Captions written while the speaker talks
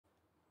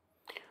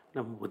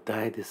Namo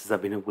Buddhaya, this is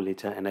Abhinav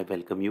Gulecha and I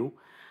welcome you.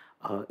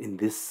 In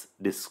this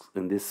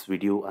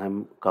video,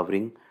 I'm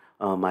covering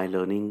my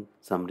learning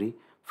summary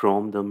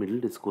from the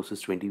Middle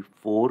Discourses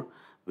 24,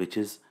 which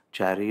is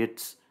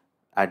Chariots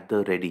at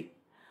the Ready.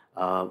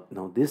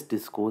 Now, this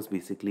discourse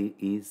basically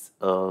is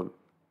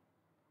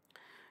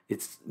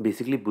it's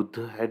basically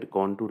Buddha had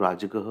gone to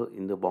Rajagaha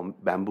in the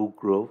bamboo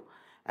grove,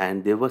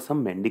 and there were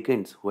some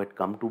mendicants who had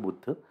come to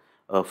Buddha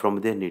from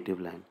their native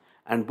land.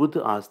 And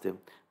Buddha asked them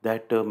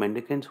that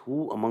mendicants,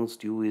 who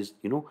amongst you is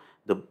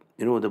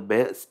the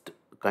best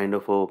kind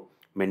of a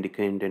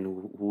mendicant,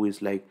 and who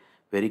is like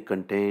very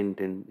content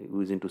and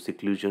who is into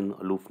seclusion,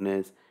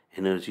 aloofness,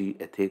 energy,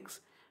 ethics,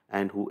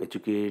 and who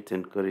educates,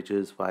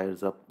 encourages,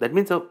 fires up. That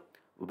means a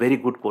very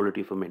good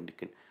quality for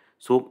mendicant.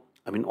 So,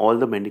 I mean, all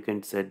the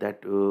mendicants said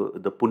that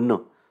the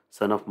Punna,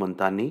 son of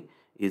Mantani,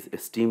 is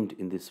esteemed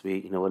in this way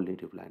in our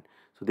native land.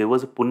 So there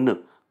was a Punna,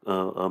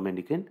 a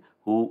mendicant,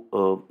 who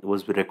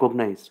was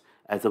recognized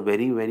as a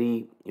very,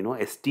 very,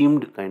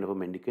 esteemed kind of a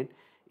mendicant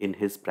in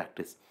his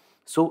practice.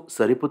 So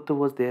Sariputta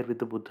was there with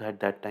the Buddha at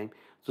that time.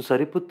 So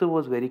Sariputta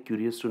was very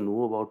curious to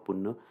know about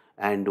Punna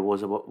and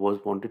was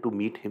wanted to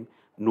meet him,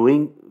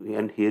 knowing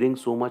and hearing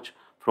so much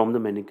from the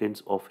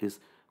mendicants of his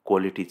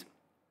qualities.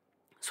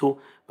 So,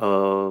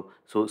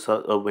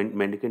 when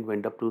mendicant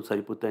went up to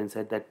Sariputta and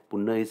said that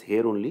Punna is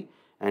here only,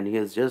 and he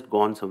has just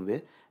gone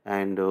somewhere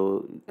and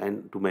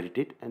to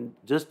meditate, and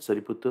just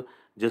Sariputta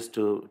just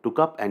took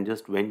up and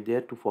just went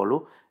there to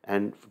follow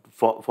and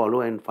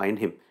find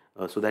him,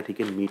 so that he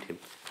can meet him.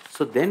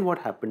 So then what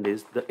happened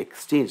is the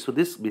exchange. So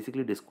this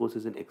basically discourse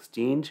is an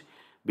exchange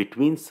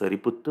between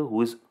Sariputta,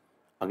 who is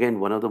again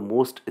one of the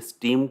most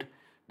esteemed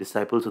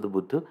disciples of the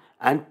Buddha,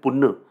 and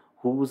Punna,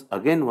 who is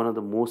again one of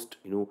the most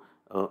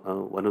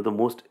one of the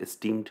most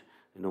esteemed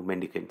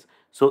mendicants.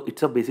 So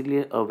it's a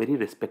basically a very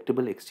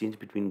respectable exchange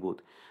between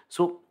both.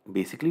 So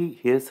basically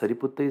here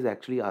Sariputta is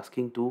actually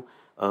asking to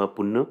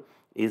Punna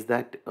is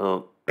that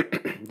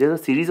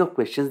there's a series of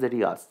questions that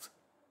he asks,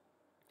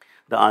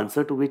 the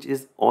answer to which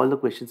is all the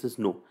questions is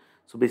no.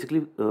 So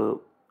basically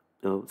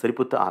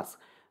Sariputta asks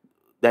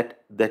that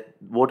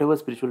whatever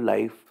spiritual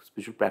life,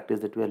 spiritual practice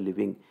that we are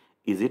living,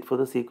 is it for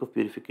the sake of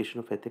purification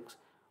of ethics?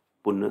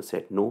 Punna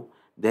said no.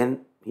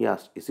 Then he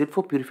asked, is it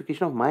for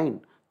purification of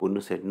mind?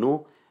 Punna said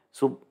no.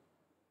 So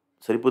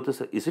Sariputta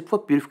said, is it for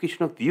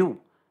purification of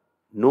view?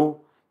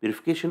 No.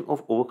 Purification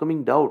of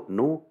overcoming doubt?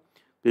 No.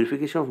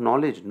 Purification of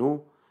knowledge?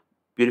 No.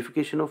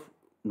 Purification of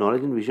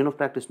knowledge and vision of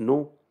practice?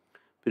 No.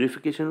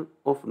 Purification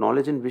of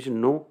knowledge and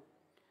vision? No.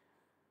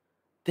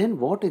 Then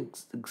what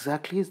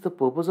exactly is the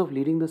purpose of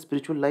leading the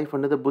spiritual life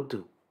under the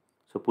Buddha?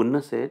 So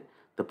Punna said,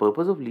 the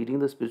purpose of leading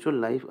the spiritual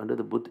life under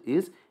the Buddha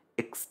is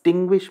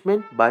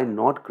extinguishment by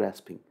not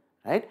grasping.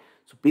 Right?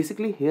 So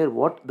basically here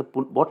what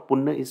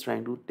Punna is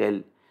trying to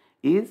tell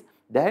is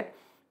that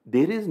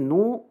there is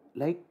no,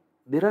 like,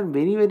 there are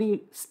very,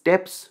 very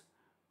steps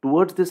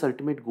towards this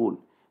ultimate goal.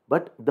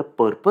 But the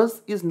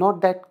purpose is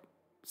not that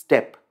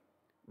step.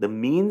 The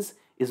means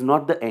is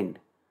not the end,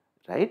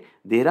 right?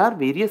 There are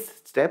various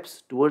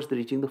steps towards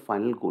reaching the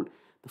final goal.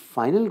 The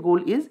final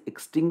goal is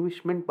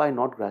extinguishment by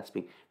not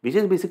grasping, which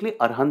is basically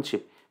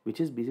arhantship, which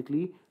is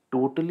basically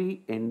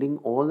totally ending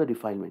all the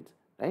defilements,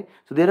 right?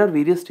 So there are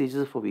various stages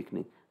of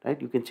awakening,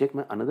 right? You can check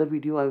my another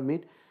video I've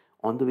made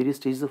on the various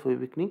stages of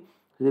awakening.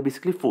 So they're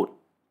basically four: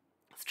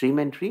 stream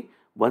entry,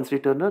 once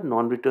returner,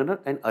 non-returner,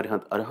 and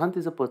arhant. Arhant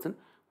is a person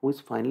who is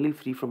finally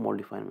free from all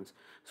defilements.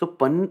 So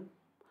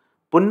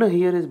Punna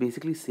here is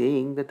basically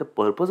saying that the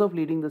purpose of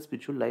leading the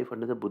spiritual life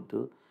under the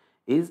Buddha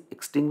is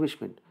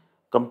extinguishment,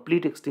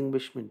 complete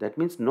extinguishment. That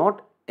means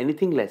not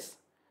anything less,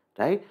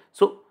 right?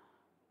 So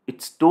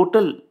it's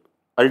total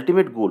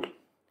ultimate goal,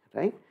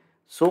 right?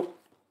 So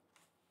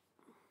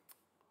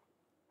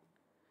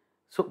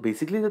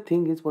basically the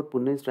thing is, what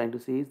Punna is trying to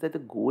say is that the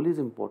goal is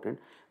important,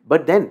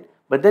 but then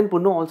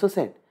Punna also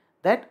said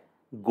that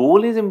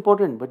goal is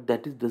important, but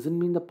doesn't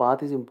mean the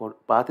path is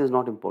important. Path is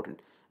not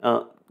important.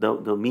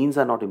 The means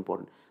are not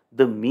important.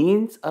 The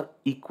means are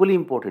equally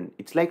important.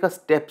 It's like a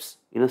steps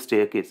in a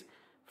staircase.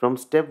 From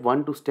step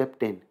 1 to step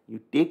 10, you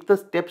take the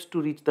steps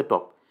to reach the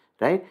top,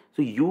 right?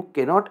 So you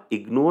cannot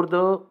ignore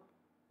the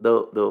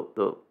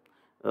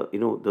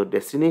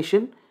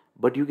destination,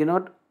 but you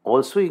cannot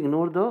also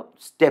ignore the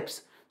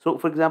steps. So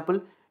for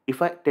example,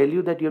 if I tell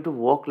you that you have to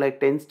walk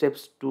like 10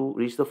 steps to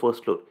reach the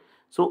first floor,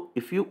 so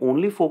if you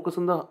only focus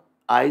on the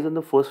eyes on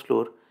the first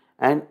floor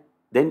and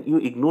then you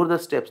ignore the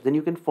steps, then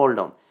you can fall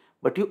down.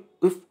 But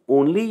if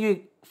only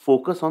you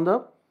focus on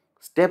the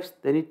steps,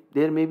 then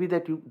there may be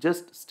that you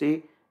just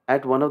stay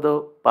at one of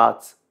the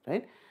paths,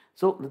 right?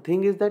 So the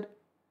thing is that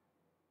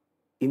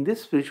in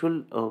this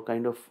spiritual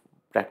kind of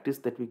practice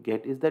that we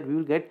get is that we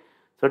will get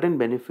certain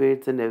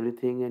benefits and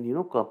everything,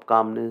 and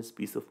calmness,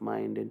 peace of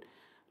mind, and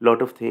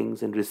lot of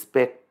things, and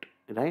respect,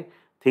 right?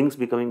 Things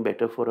becoming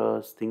better for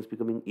us, things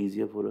becoming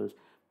easier for us.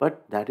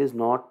 But that is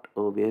not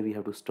where we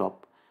have to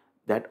stop.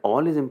 That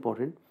all is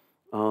important,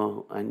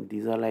 and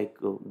these are like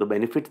the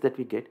benefits that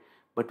we get,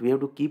 but we have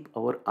to keep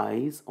our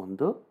eyes on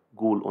the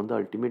goal, on the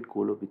ultimate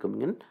goal of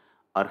becoming an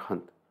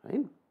arhant,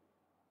 right?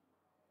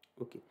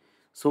 Okay.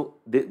 So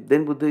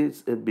then Buddha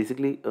is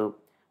basically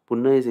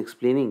Punna is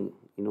explaining,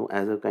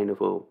 as a kind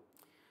of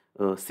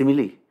a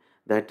simile,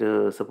 that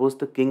suppose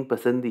the king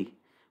Pasandi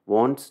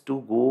wants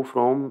to go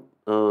from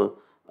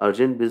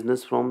urgent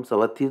business from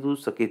Savatthi to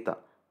Saketa,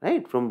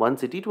 right? From one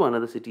city to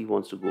another city he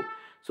wants to go.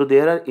 So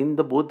there are in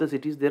the both the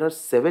cities there are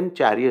seven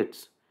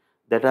chariots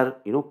that are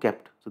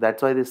kept. So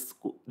that's why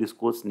this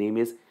course name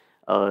is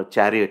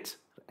chariots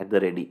at the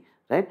ready,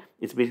 right?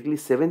 It's basically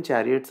seven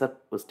chariots are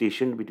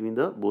stationed between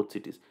the both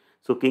cities.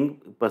 So King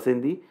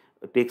Pasendi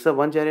takes up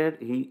one chariot,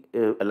 he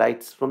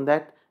alights from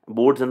that,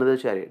 boards another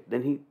chariot.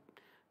 Then he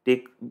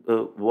take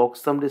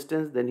walks some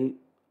distance, then he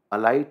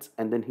alights,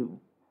 and then he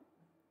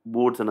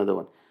boards another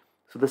one.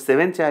 So the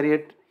seventh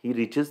chariot, he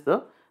reaches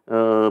the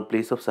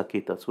place of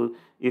Saketa. So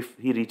if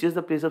he reaches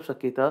the place of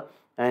Saketa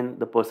and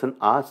the person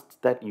asks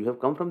that you have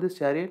come from this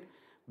chariot,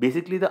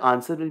 basically the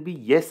answer will be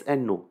yes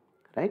and no,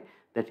 right?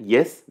 That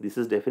yes, this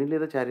is definitely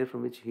the chariot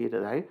from which he had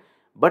arrived,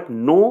 but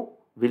no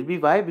will be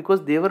why,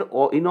 because they were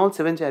in all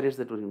seven chariots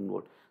that were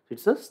involved.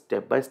 It's a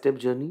step by step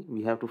journey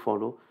we have to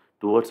follow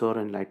towards our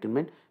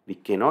enlightenment. We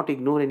cannot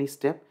ignore any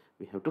step.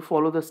 We have to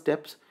follow the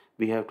steps.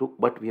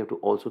 But we have to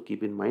also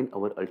keep in mind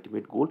our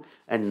ultimate goal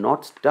and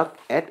not stuck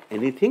at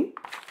anything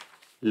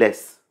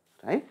less,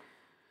 right?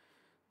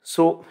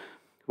 So,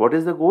 what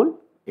is the goal?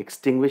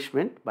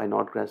 Extinguishment by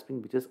not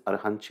grasping, which is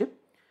arahantship.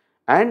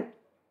 And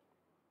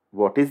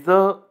what is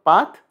the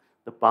path?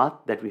 The path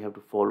that we have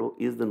to follow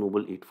is the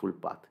Noble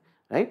Eightfold Path,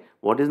 right?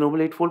 What is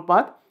Noble Eightfold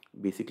Path?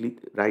 Basically,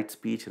 right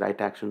speech, right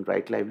action,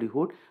 right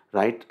livelihood,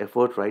 right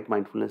effort, right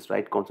mindfulness,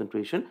 right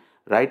concentration,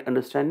 right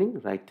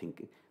understanding, right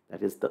thinking.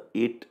 That is the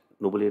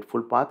Noble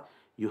Eightfold Path.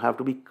 You have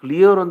to be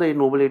clear on the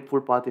Noble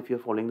Eightfold Path if you are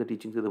following the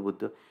teachings of the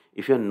Buddha.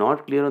 If you are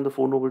not clear on the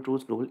Four Noble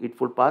Truths, Noble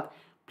Eightfold Path,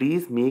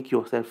 please make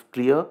yourself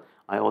clear.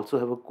 I also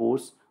have a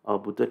course, a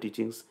Buddha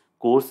teachings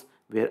course,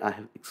 where I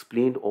have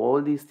explained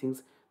all these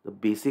things,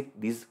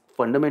 these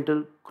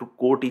fundamental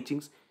core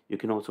teachings. You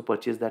can also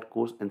purchase that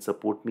course and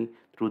support me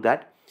through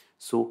that.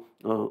 So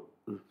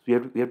we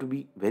have to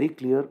be very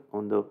clear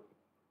on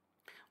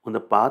the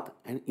path,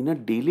 and in a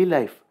daily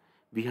life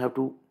we have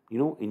to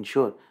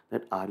ensure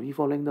that are we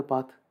following the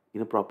path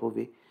in a proper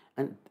way.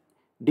 And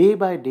day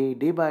by day,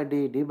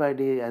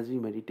 as we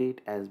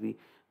meditate, as we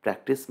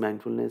practice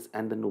mindfulness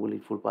and the Noble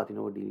Eightfold Path in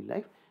our daily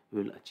life,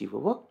 we will achieve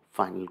our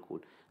final goal,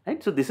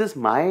 right? So this is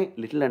my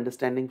little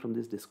understanding from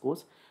this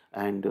discourse.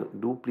 And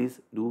do please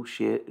do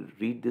share,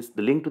 read this.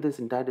 The link to this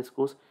entire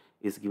discourse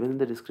is given in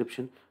the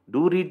description.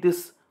 Do read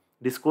this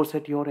discourse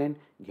at your end,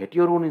 get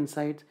your own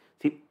insights.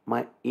 See,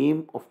 my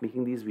aim of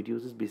making these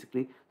videos is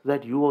basically so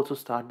that you also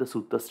start the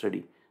sutta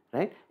study,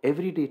 right?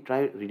 Every day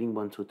try reading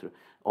one sutra.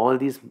 All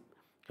these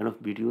kind of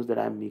videos that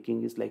I'm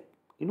making is like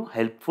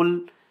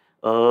helpful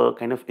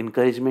kind of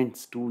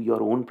encouragements to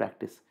your own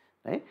practice,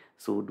 right?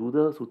 So do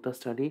the sutta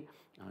study.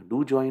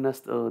 Do join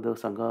us, the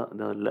sangha,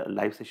 the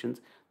live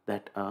sessions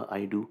that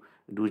I do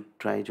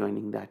try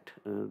joining that.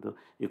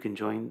 You can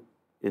join,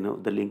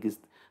 the link is,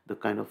 the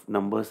kind of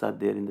numbers are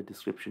there in the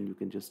description. You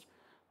can just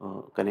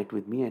connect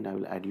with me and I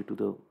will add you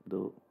to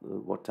the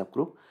WhatsApp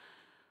group.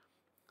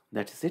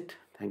 That is it.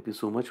 Thank you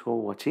so much for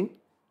watching.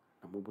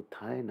 Namo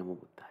Buddhaya, Namo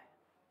Buddhaya.